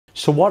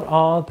So what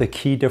are the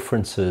key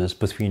differences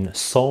between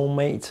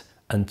soulmate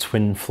and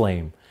twin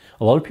flame?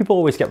 A lot of people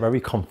always get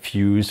very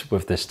confused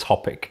with this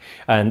topic,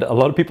 and a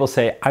lot of people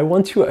say, I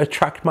want to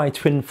attract my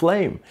twin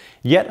flame.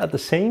 Yet at the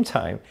same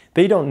time,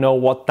 they don't know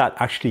what that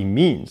actually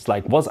means,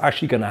 like what's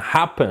actually going to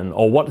happen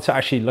or what to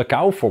actually look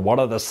out for, what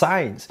are the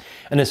signs.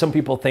 And then some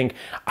people think,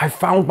 I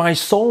found my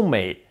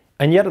soulmate.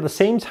 And yet at the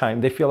same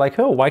time, they feel like,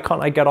 oh, why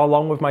can't I get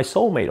along with my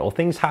soulmate? Or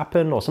things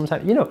happen, or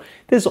sometimes,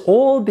 there's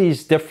all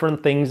these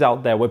different things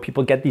out there where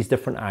people get these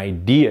different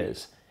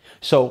ideas.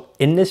 So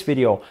in this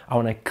video, I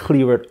want to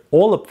clear it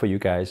all up for you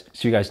guys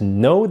so you guys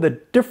know the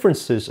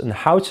differences and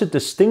how to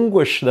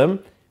distinguish them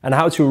and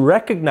how to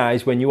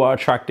recognize when you are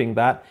attracting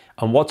that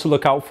and what to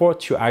look out for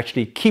to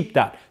actually keep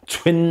that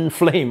twin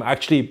flame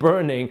actually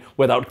burning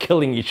without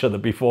killing each other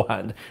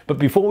beforehand. But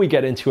before we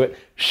get into it,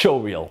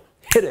 show reel.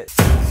 Hit it.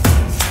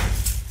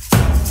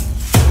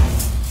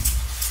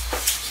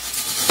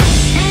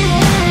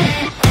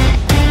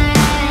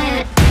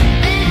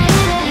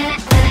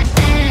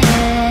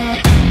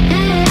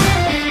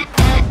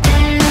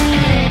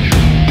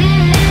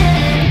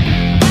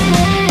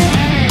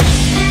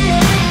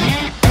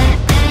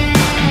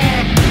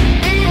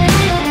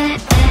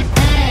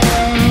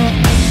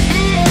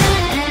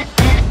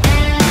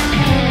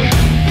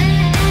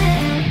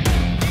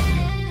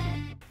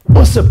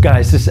 What's up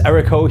guys, this is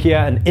Erico here,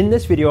 and in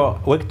this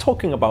video we're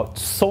talking about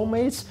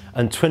soulmates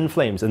and twin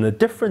flames and the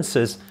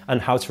differences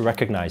and how to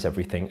recognize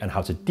everything and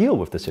how to deal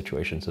with the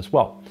situations as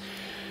well.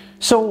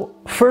 So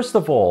first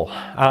of all,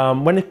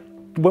 when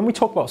we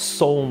talk about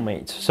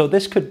soulmate, so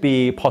this could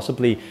be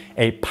possibly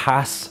a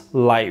past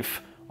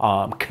life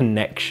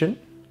connection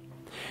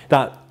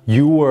that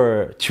you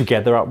were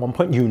together at one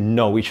point, you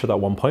know each other at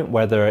one point,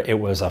 whether it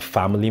was a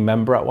family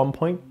member at one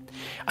point.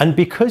 And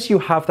because you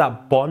have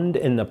that bond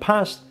in the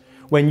past,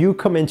 when you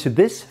come into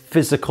this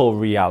physical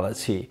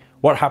reality,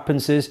 what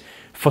happens is,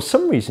 for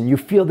some reason, you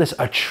feel this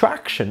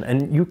attraction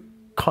and you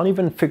can't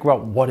even figure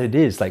out what it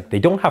is. Like, they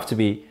don't have to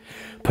be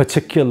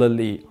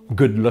particularly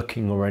good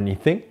looking or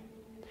anything.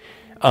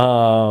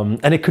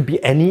 And it could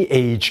be any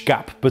age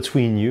gap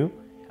between you.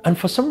 And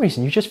for some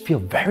reason, you just feel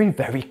very,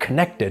 very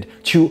connected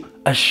to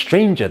a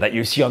stranger that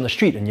you see on the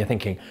street and you're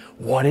thinking,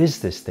 what is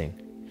this thing?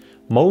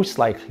 Most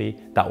likely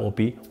that will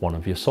be one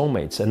of your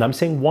soulmates. And I'm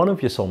saying one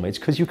of your soulmates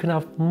because you can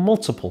have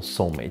multiple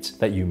soulmates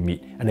that you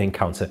meet and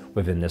encounter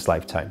within this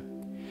lifetime.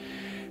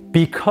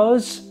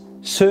 Because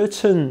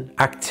certain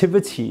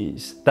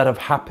activities that have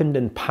happened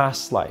in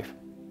past life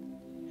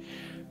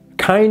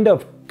kind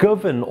of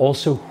govern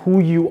also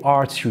who you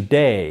are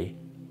today,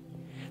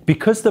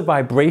 because the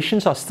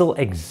vibrations are still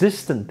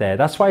existent there,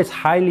 that's why it's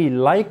highly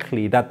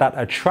likely that that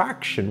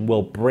attraction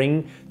will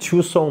bring two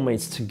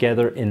soulmates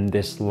together in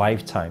this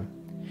lifetime.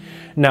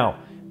 Now,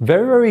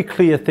 very, very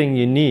clear thing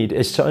you need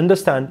is to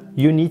understand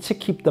you need to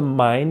keep the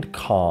mind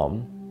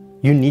calm.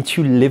 You need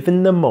to live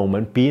in the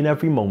moment, be in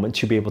every moment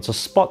to be able to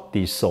spot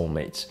these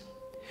soulmates.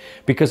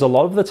 Because a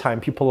lot of the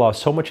time people are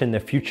so much in their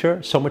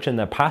future, so much in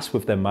their past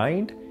with their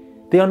mind,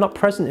 they are not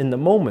present in the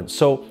moment.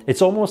 So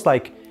it's almost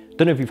like, I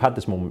don't know if you've had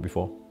this moment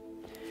before.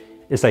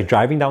 It's like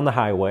driving down the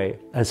highway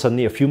and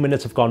suddenly a few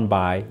minutes have gone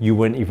by, you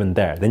weren't even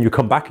there. Then you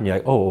come back and you're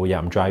like, oh yeah,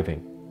 I'm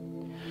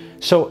driving.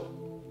 So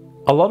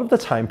a lot of the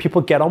time, people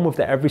get on with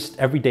their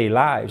everyday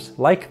lives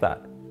like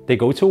that. They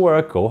go to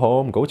work, go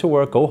home, go to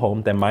work, go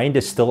home. Their mind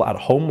is still at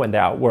home when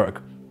they're at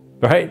work,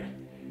 right?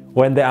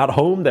 When they're at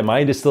home, their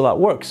mind is still at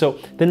work. So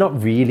they're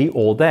not really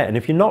all there. And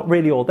if you're not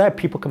really all there,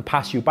 people can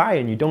pass you by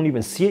and you don't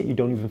even see it, you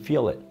don't even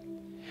feel it.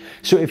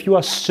 So if you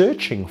are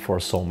searching for a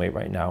soulmate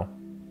right now,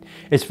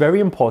 it's very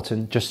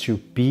important just to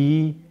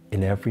be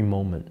in every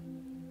moment.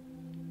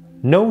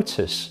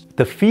 Notice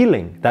the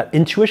feeling, that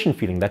intuition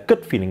feeling, that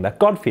gut feeling, that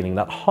God feeling,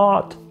 that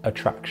heart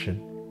attraction.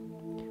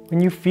 When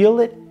you feel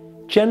it,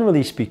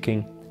 generally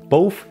speaking,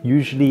 both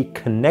usually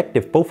connect.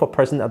 If both are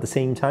present at the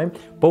same time,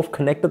 both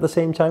connect at the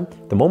same time,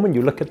 the moment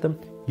you look at them,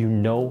 you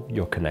know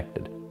you're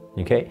connected,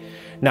 okay?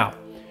 Now,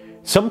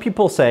 some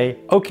people say,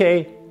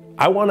 okay,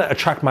 I want to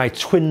attract my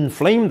twin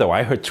flame though.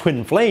 I heard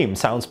twin flame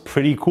sounds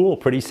pretty cool,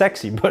 pretty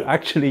sexy, but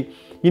actually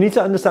you need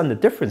to understand the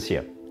difference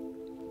here.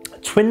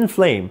 Twin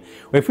flame,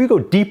 if we go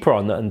deeper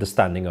on the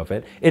understanding of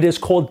it, it is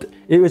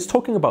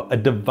talking about a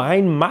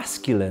divine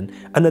masculine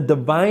and a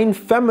divine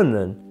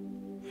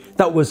feminine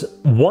that was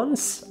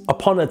once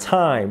upon a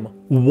time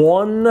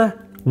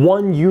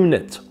one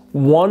unit,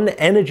 one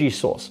energy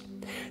source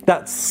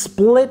that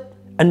split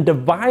and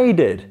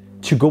divided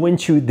to go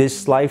into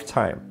this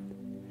lifetime.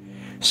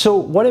 So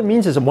what it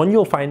means is that one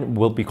you'll find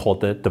will be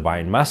called the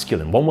divine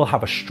masculine. One will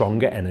have a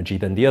stronger energy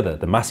than the other,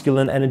 the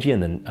masculine energy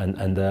and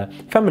the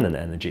feminine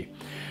energy.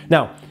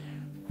 Now,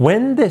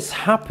 when this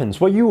happens,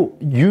 what you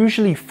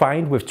usually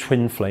find with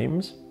twin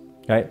flames,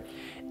 right,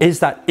 is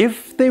that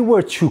if they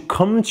were to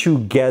come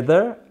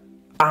together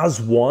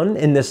as one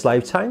in this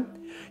lifetime,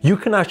 you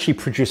can actually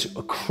produce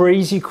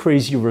crazy,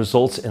 crazy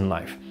results in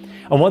life.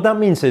 And what that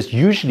means is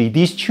usually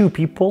these two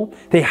people,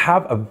 they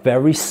have a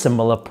very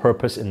similar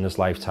purpose in this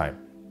lifetime,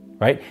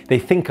 right? They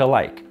think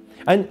alike.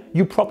 And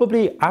you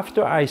probably,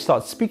 after I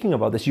start speaking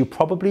about this, you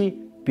probably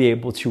be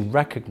able to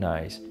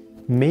recognize,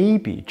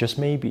 maybe, just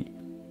maybe,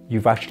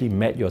 you've actually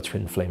met your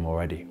twin flame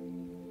already.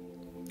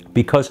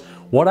 Because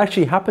what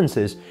actually happens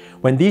is,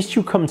 when these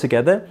two come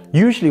together,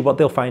 usually what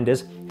they'll find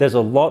is there's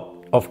a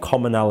lot of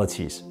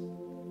commonalities.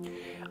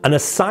 And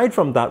aside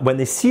from that, when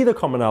they see the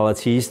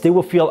commonalities, they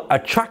will feel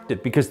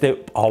attracted because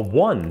they are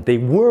one. They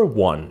were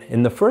one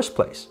in the first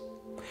place.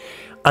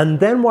 And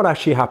then what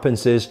actually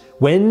happens is,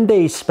 when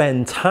they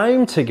spend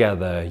time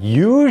together,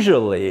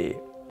 usually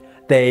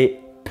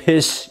they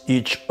piss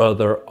each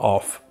other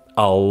off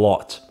a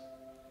lot.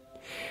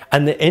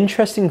 And the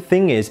interesting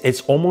thing is,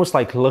 it's almost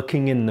like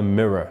looking in the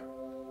mirror.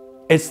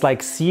 It's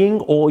like seeing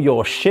all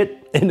your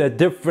shit in a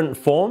different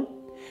form,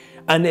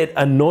 and it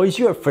annoys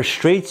you, it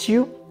frustrates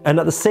you, and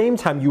at the same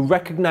time you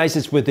recognize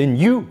it's within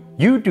you.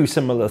 You do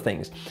similar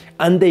things,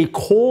 and they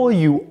call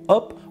you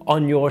up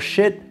on your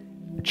shit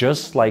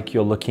just like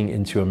you're looking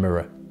into a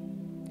mirror.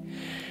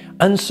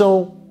 And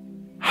so,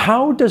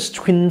 how does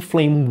twin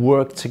flame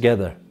work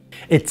together?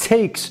 It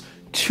takes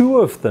two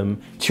of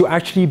them to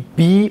actually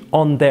be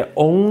on their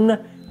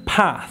own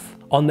path,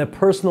 on their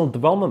personal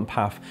development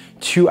path,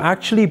 to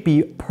actually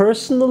be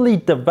personally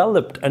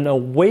developed and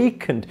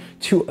awakened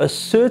to a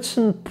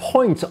certain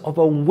point of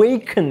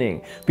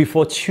awakening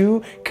before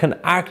two can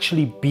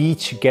actually be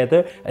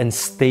together and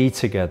stay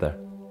together,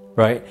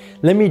 right?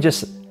 Let me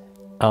just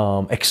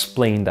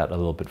explain that a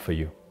little bit for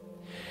you.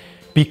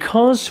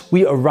 Because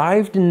we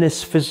arrived in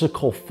this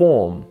physical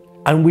form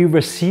and we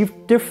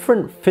received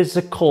different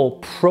physical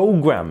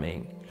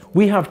programming,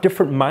 we have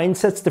different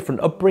mindsets,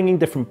 different upbringing,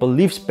 different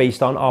beliefs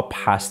based on our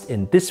past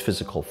in this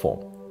physical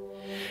form.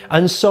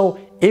 And so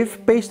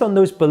if based on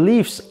those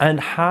beliefs and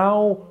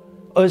how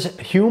us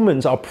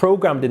humans are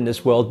programmed in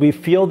this world, we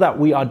feel that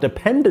we are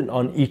dependent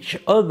on each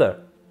other.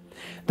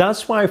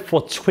 That's why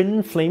for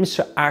twin flames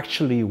to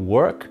actually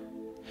work,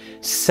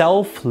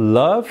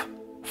 self-love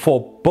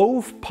for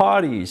both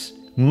parties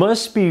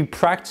must be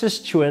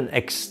practiced to an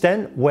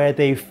extent where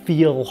they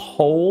feel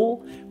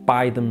whole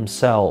by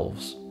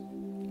themselves.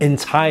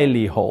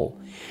 Entirely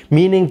whole,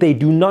 meaning they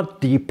do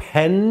not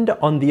depend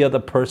on the other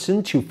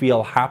person to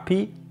feel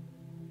happy.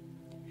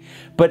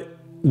 But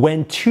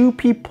when two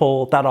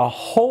people that are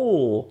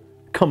whole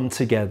come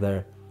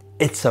together,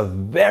 it's a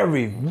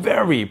very,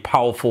 very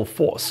powerful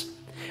force.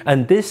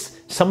 And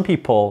this, some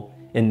people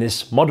in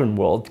this modern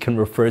world can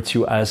refer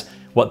to as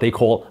what they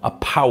call a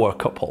power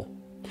couple.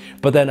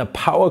 But then a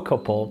power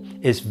couple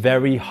is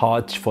very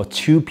hard for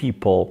two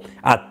people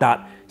at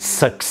that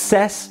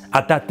success,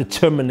 at that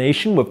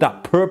determination, with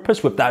that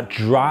purpose, with that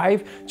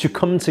drive to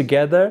come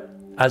together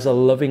as a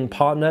loving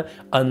partner,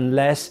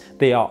 unless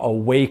they are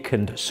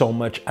awakened so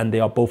much and they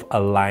are both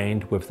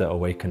aligned with the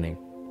awakening.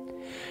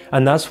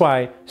 And that's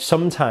why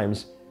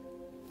sometimes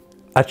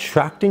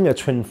attracting a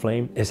twin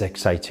flame is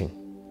exciting.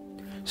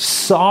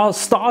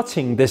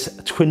 Starting this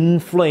twin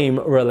flame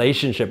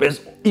relationship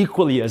is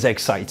equally as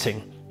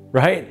exciting,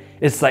 right?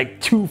 It's like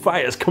two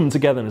fires come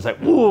together and it's like,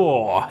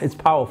 whoa, it's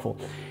powerful.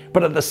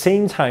 But at the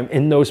same time,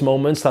 in those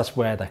moments, that's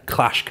where the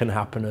clash can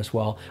happen as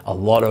well. A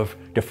lot of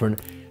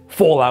different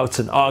fallouts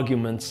and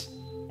arguments,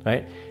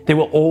 right? They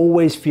will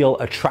always feel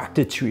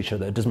attracted to each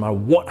other. It doesn't matter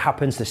what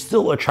happens, they're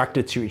still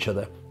attracted to each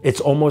other.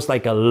 It's almost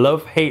like a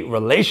love-hate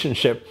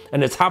relationship,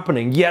 and it's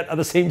happening, yet at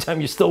the same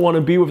time, you still want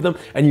to be with them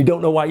and you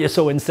don't know why you're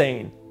so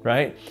insane,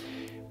 right?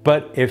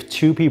 But if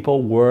two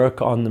people work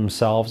on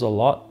themselves a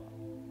lot,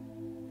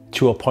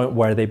 to a point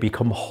where they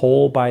become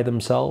whole by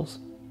themselves,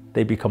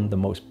 they become the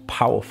most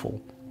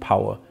powerful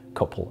power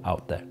couple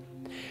out there.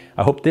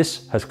 I hope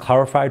this has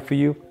clarified for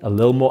you a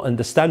little more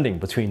understanding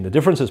between the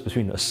differences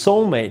between a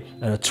soulmate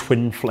and a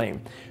twin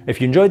flame. If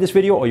you enjoyed this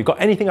video or you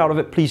got anything out of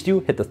it, please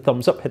do hit the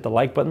thumbs up, hit the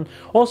like button.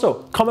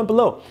 Also, comment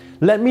below.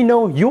 Let me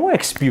know your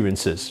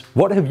experiences.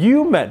 What have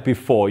you met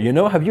before? You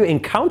know, have you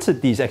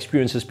encountered these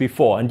experiences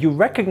before and you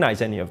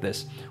recognize any of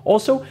this?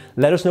 Also,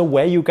 let us know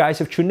where you guys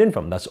have tuned in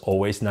from. That's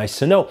always nice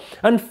to know.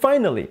 And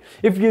finally,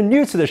 if you're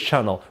new to this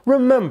channel,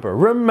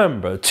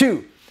 remember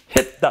to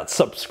hit that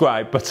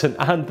subscribe button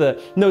and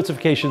the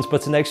notifications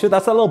button next to it.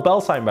 That's a little bell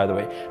sign, by the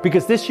way,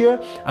 because this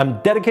year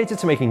I'm dedicated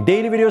to making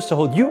daily videos to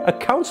hold you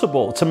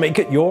accountable to make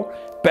it your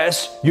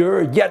best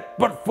year yet.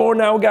 But for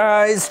now,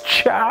 guys,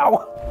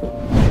 ciao.